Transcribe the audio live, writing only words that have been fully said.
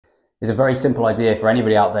is a very simple idea for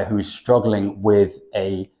anybody out there who is struggling with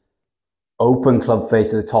a open club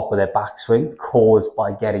face at the top of their backswing caused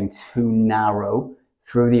by getting too narrow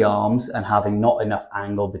through the arms and having not enough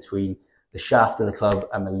angle between the shaft of the club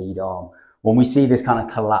and the lead arm. When we see this kind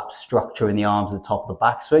of collapsed structure in the arms at the top of the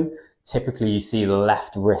backswing, typically you see the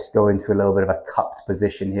left wrist go into a little bit of a cupped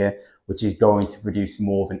position here, which is going to produce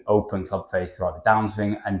more of an open club face throughout the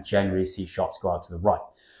downswing, and generally see shots go out to the right.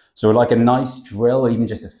 So like a nice drill, or even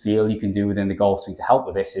just a feel you can do within the golf swing to help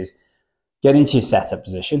with this is get into your setup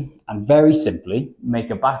position and very simply make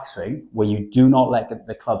a backswing where you do not let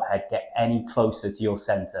the club head get any closer to your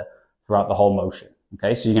center throughout the whole motion.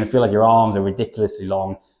 Okay, so you're going to feel like your arms are ridiculously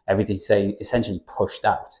long, everything's essentially pushed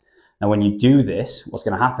out. Now, when you do this, what's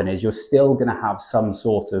going to happen is you're still going to have some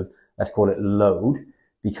sort of, let's call it load,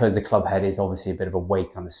 because the club head is obviously a bit of a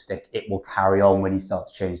weight on the stick. It will carry on when you start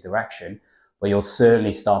to change direction, but you'll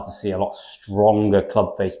certainly start to see a lot stronger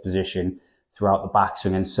club face position throughout the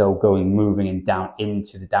backswing, and so moving and down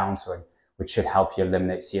into the downswing, which should help you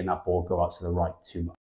eliminate seeing that ball go out to the right too much.